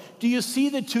go. Do you see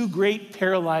the two great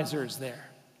paralyzers there?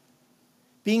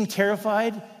 Being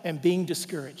terrified and being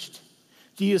discouraged.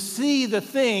 Do you see the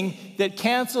thing that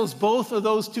cancels both of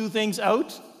those two things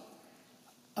out?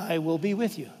 I will be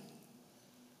with you.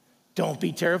 Don't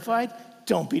be terrified.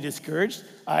 Don't be discouraged.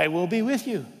 I will be with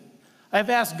you.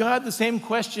 I've asked God the same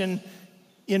question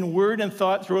in word and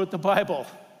thought throughout the Bible.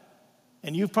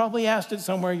 And you've probably asked it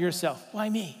somewhere yourself. Why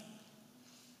me?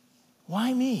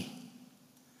 Why me?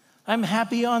 I'm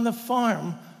happy on the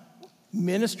farm.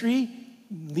 Ministry,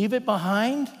 leave it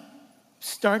behind.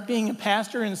 Start being a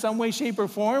pastor in some way, shape, or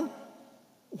form.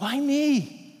 Why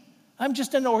me? I'm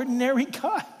just an ordinary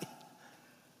guy.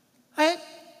 I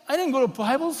didn't go to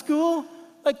Bible school.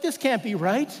 Like, this can't be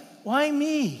right. Why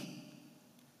me?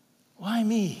 Why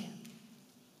me?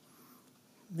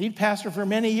 Lead pastor for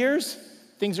many years.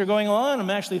 Things are going on. I'm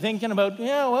actually thinking about,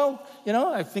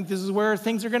 I think this is where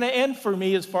things are going to end for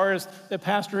me as far as the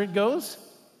pastorate goes.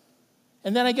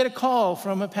 And then I get a call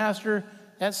from a pastor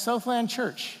at Southland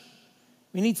Church.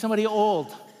 We need somebody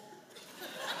old.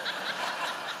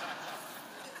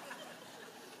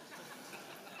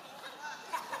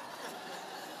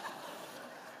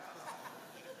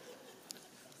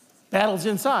 Battle's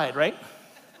inside, right?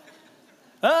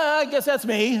 I guess that's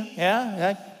me.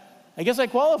 Yeah, I guess I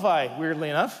qualify, weirdly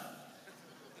enough.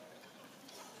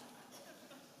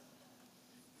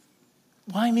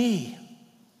 Why me?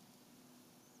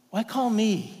 Why call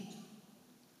me?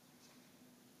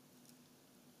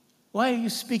 Why are you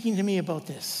speaking to me about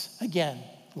this again,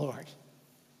 Lord?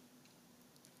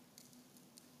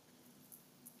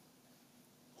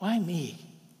 Why me?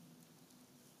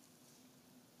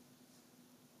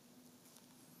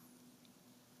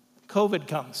 COVID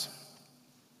comes.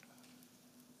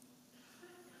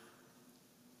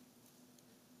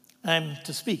 I'm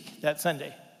to speak that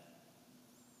Sunday.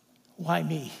 Why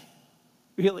me?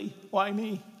 Really? Why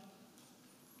me?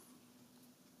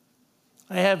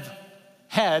 I have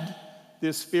had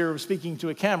this fear of speaking to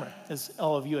a camera. As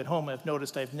all of you at home have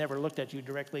noticed, I've never looked at you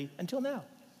directly until now.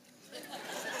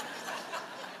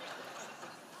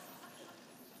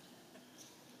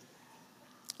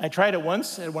 I tried it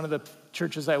once at one of the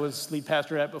churches I was lead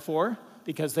pastor at before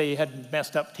because they had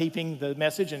messed up taping the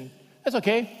message, and that's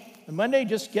okay. On Monday,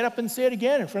 just get up and say it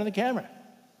again in front of the camera.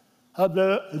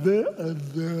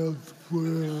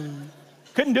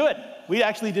 Couldn't do it. We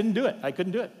actually didn't do it. I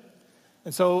couldn't do it.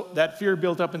 And so that fear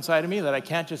built up inside of me that I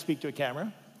can't just speak to a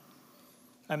camera.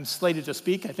 I'm slated to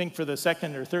speak, I think, for the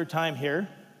second or third time here.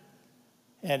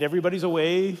 And everybody's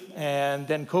away, and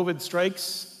then COVID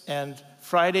strikes, and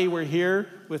Friday we're here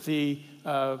with the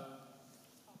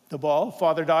ball,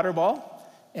 father-daughter ball,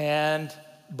 and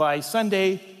by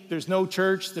Sunday there's no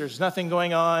church, there's nothing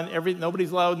going on,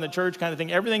 nobody's allowed in the church kind of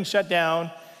thing, everything's shut down,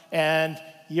 and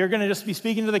you're going to just be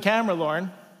speaking to the camera,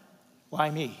 Lauren. Why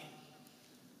me?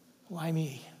 Why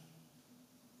me?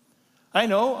 I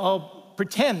know, I'll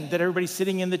pretend that everybody's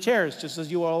sitting in the chairs just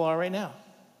as you all are right now.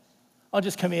 I'll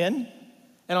just come in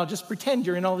and I'll just pretend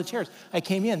you're in all the chairs. I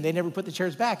came in, they never put the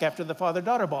chairs back after the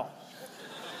father-daughter ball.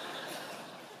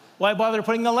 Why bother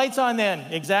putting the lights on then?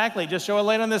 Exactly, just show a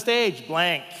light on the stage,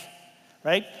 blank,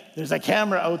 right? There's a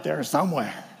camera out there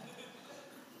somewhere.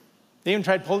 They even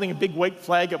tried holding a big white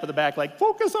flag up at the back like,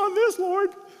 focus on this,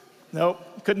 Lord.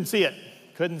 Nope, couldn't see it.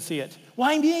 Couldn't see it.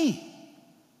 Why me?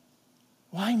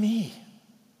 Why me?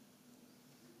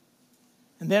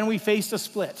 And then we faced a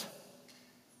split.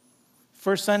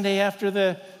 First Sunday after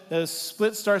the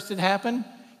split starts to happen,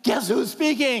 guess who's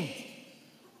speaking?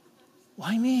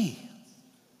 Why me?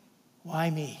 Why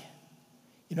me?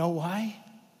 You know why?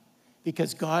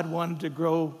 Because God wanted to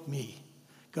grow me.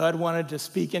 God wanted to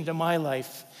speak into my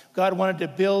life. God wanted to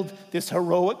build this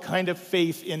heroic kind of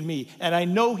faith in me. And I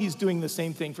know He's doing the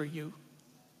same thing for you.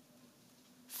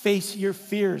 Face your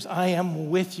fears. I am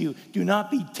with you. Do not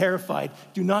be terrified.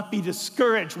 Do not be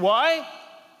discouraged. Why?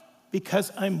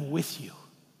 Because I'm with you.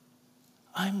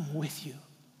 I'm with you.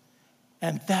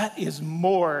 And that is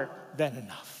more than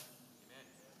enough.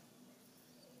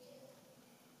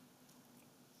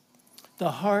 The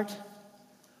heart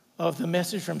of the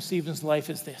message from Stephen's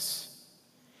life is this: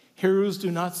 heroes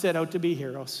do not set out to be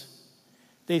heroes.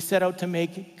 They set out to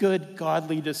make good,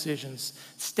 godly decisions,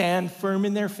 stand firm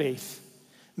in their faith,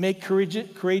 make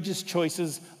courageous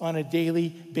choices on a daily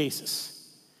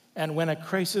basis. And when a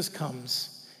crisis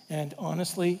comes, and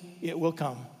honestly, it will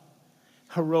come,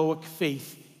 heroic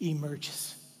faith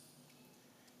emerges.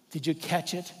 Did you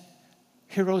catch it?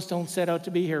 Heroes don't set out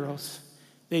to be heroes.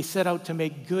 They set out to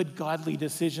make good, godly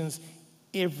decisions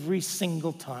every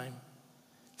single time.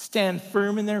 Stand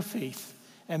firm in their faith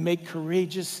and make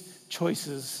courageous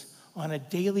choices on a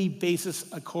daily basis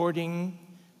according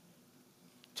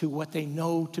to what they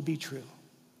know to be true.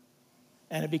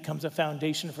 And it becomes a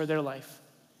foundation for their life.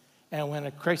 And when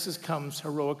a crisis comes,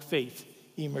 heroic faith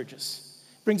emerges.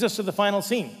 Brings us to the final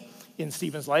scene in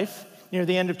Stephen's life. Near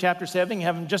the end of chapter 7,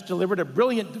 having just delivered a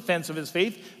brilliant defense of his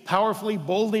faith, powerfully,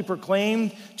 boldly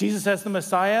proclaimed Jesus as the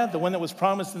Messiah, the one that was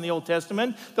promised in the Old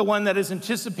Testament, the one that is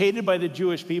anticipated by the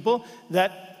Jewish people,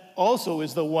 that also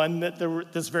is the one that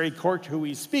this very court who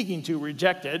he's speaking to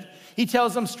rejected. He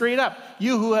tells them straight up,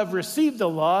 you who have received the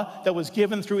law that was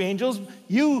given through angels,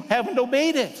 you haven't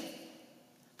obeyed it.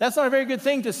 That's not a very good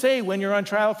thing to say when you're on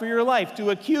trial for your life, to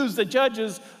accuse the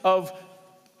judges of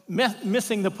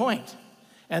missing the point.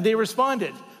 And they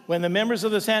responded. When the members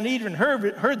of the Sanhedrin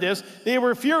heard this, they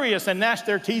were furious and gnashed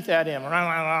their teeth at him.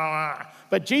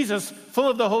 But Jesus, full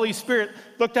of the Holy Spirit,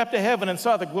 looked up to heaven and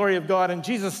saw the glory of God, and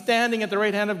Jesus standing at the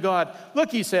right hand of God.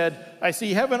 Look, he said, I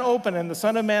see heaven open and the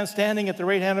Son of Man standing at the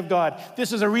right hand of God.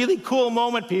 This is a really cool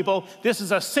moment, people. This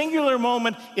is a singular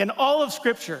moment in all of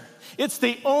Scripture. It's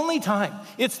the only time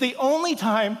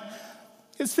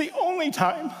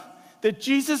that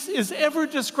Jesus is ever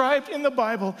described in the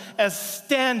Bible as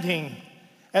standing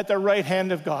at the right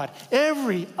hand of God.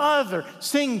 Every other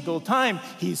single time,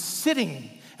 he's sitting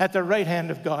at the right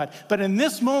hand of God. But in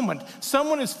this moment,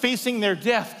 someone is facing their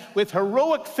death with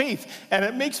heroic faith, and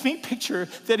it makes me picture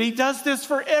that he does this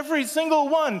for every single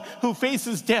one who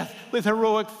faces death with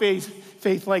heroic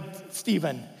faith like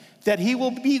Stephen, that he will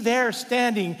be there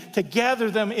standing to gather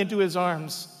them into his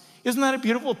arms. Isn't that a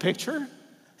beautiful picture?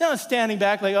 Not standing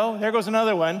back like, oh, there goes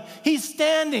another one. He's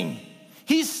standing.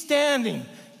 He's standing.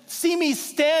 See me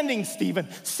standing, Stephen.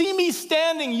 See me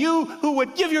standing, you who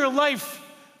would give your life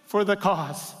for the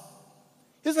cause.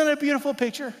 Isn't that a beautiful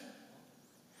picture?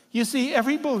 You see,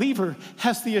 every believer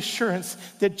has the assurance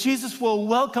that Jesus will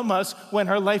welcome us when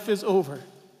our life is over,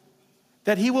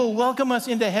 that he will welcome us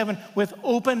into heaven with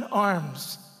open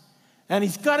arms. And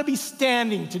he's got to be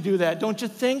standing to do that, don't you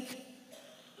think?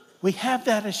 We have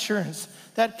that assurance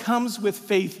that comes with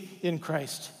faith in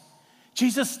Christ.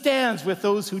 Jesus stands with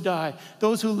those who die,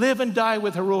 those who live and die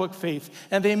with heroic faith,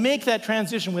 and they make that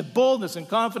transition with boldness and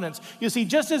confidence. You see,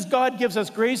 just as God gives us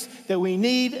grace that we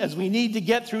need as we need to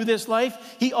get through this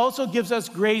life, he also gives us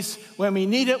grace when we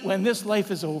need it when this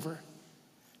life is over,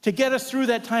 to get us through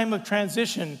that time of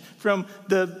transition from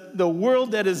the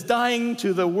world that is dying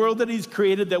to the world that he's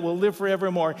created that will live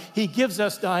forevermore. He gives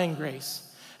us dying grace.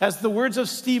 At the words of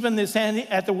Stephen, the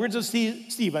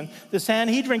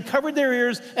Sanhedrin covered their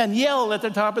ears and yelled at the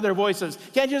top of their voices.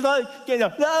 Can't you right?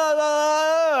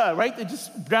 They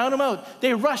just drowned him out.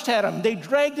 They rushed at him. They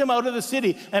dragged him out of the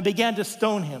city and began to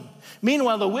stone him.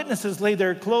 Meanwhile, the witnesses laid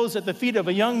their clothes at the feet of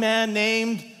a young man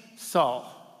named Saul.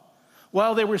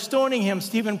 While they were stoning him,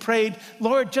 Stephen prayed,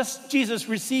 Lord, just Jesus,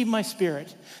 receive my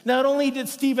spirit. Not only did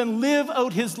Stephen live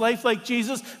out his life like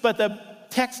Jesus, but the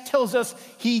text tells us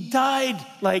he died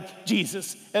like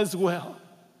Jesus as well.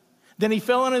 Then he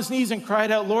fell on his knees and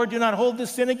cried out, Lord, do not hold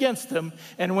this sin against them.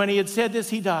 And when he had said this,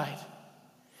 he died.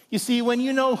 You see, when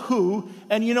you know who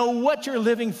and you know what you're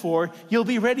living for, you'll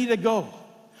be ready to go.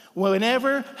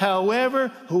 Whenever, however,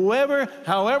 whoever,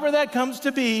 however that comes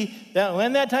to be, that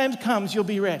when that time comes, you'll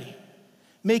be ready.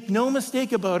 Make no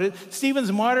mistake about it,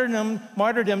 Stephen's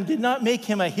martyrdom did not make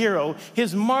him a hero.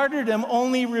 His martyrdom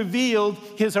only revealed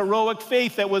his heroic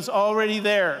faith that was already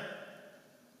there.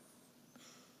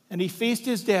 And he faced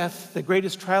his death, the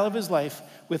greatest trial of his life,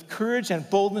 with courage and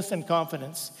boldness and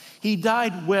confidence. He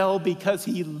died well because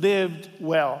he lived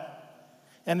well.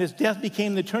 And his death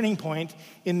became the turning point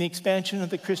in the expansion of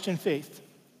the Christian faith.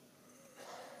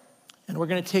 And we're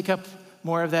going to take up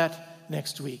more of that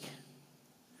next week.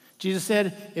 Jesus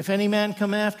said, if any man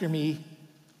come after me,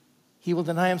 he will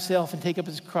deny himself and take up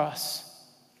his cross.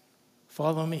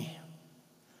 Follow me.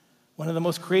 One of the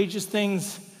most courageous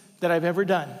things that I've ever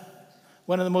done,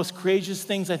 one of the most courageous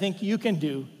things I think you can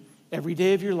do every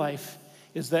day of your life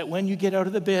is that when you get out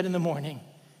of the bed in the morning,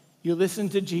 you listen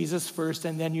to Jesus first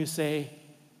and then you say,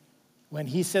 when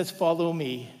he says, follow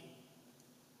me,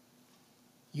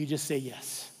 you just say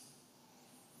yes.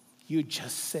 You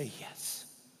just say yes.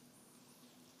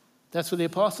 That's what the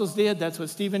apostles did. That's what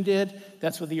Stephen did.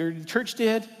 That's what the early church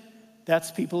did.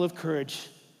 That's people of courage.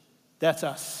 That's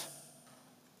us.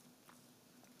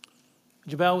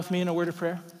 Would you bow with me in a word of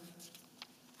prayer?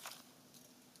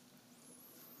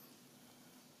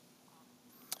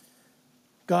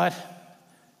 God,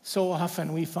 so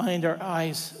often we find our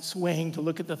eyes swaying to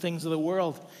look at the things of the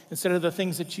world instead of the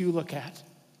things that you look at.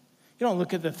 You don't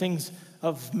look at the things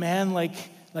of man like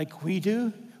we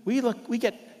do. We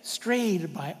get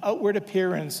strayed by outward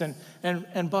appearance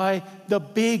and by the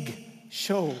big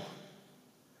show.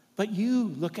 But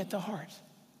you look at the heart.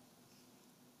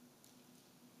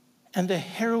 And the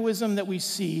heroism that we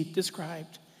see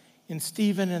described in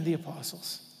Stephen and the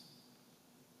apostles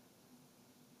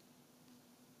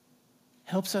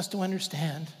helps us to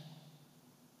understand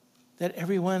that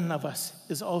every one of us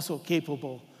is also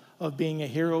capable of being a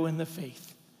hero in the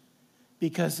faith.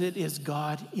 Because it is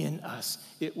God in us.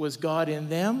 It was God in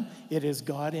them. It is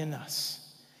God in us.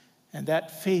 And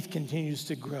that faith continues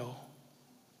to grow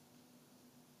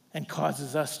and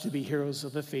causes us to be heroes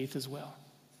of the faith as well.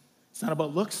 It's not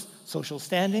about looks, social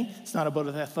standing. It's not about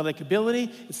athletic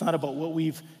ability. It's not about what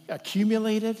we've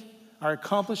accumulated, our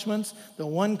accomplishments. The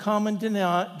one common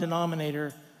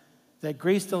denominator that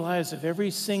graced the lives of every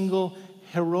single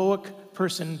heroic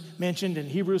person mentioned in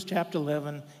Hebrews chapter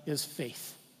 11 is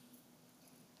faith.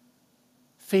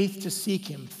 Faith to seek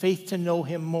him, faith to know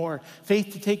him more,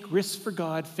 faith to take risks for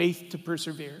God, faith to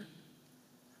persevere.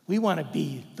 We want to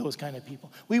be those kind of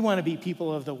people. We want to be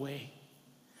people of the way.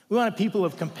 We want to be people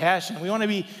of compassion. We want to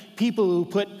be people who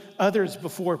put others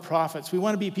before profits. We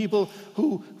want to be people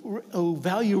who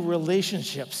value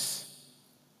relationships.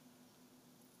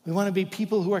 We want to be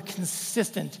people who are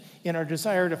consistent in our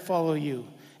desire to follow you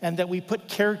and that we put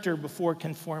character before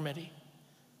conformity.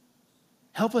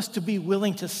 Help us to be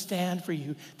willing to stand for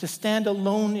you, to stand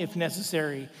alone if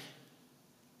necessary.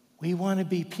 We want to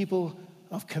be people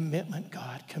of commitment,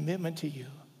 God, commitment to you.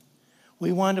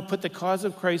 We want to put the cause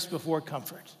of Christ before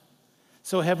comfort.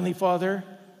 So, Heavenly Father,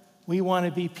 we want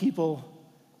to be people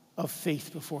of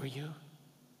faith before you.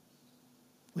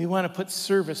 We want to put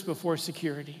service before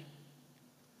security.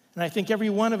 And I think every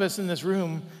one of us in this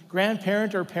room,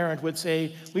 grandparent or parent, would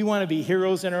say, we want to be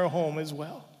heroes in our home as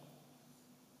well.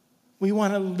 We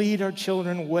want to lead our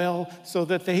children well so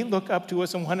that they look up to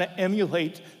us and want to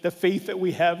emulate the faith that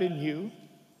we have in you.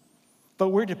 But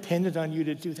we're dependent on you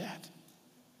to do that.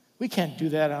 We can't do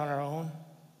that on our own.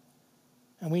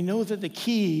 And we know that the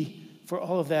key for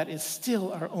all of that is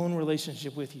still our own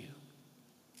relationship with you.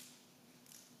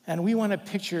 And we want to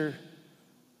picture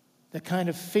the kind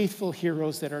of faithful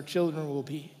heroes that our children will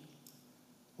be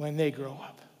when they grow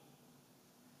up.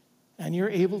 And you're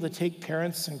able to take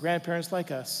parents and grandparents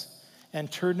like us and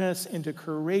turn us into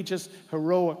courageous,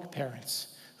 heroic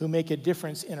parents who make a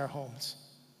difference in our homes.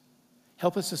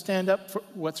 Help us to stand up for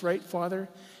what's right, Father.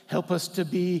 Help us to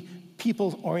be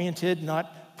people-oriented,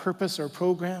 not purpose or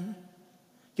program.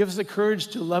 Give us the courage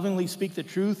to lovingly speak the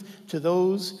truth to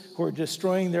those who are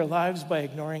destroying their lives by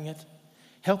ignoring it.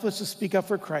 Help us to speak up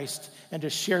for Christ and to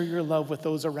share your love with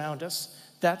those around us.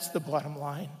 That's the bottom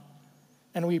line.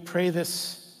 And we pray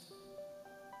this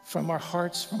from our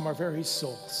hearts, from our very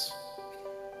souls.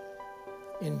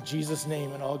 In Jesus'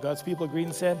 name, and all God's people agreed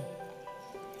and said,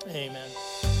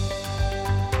 amen.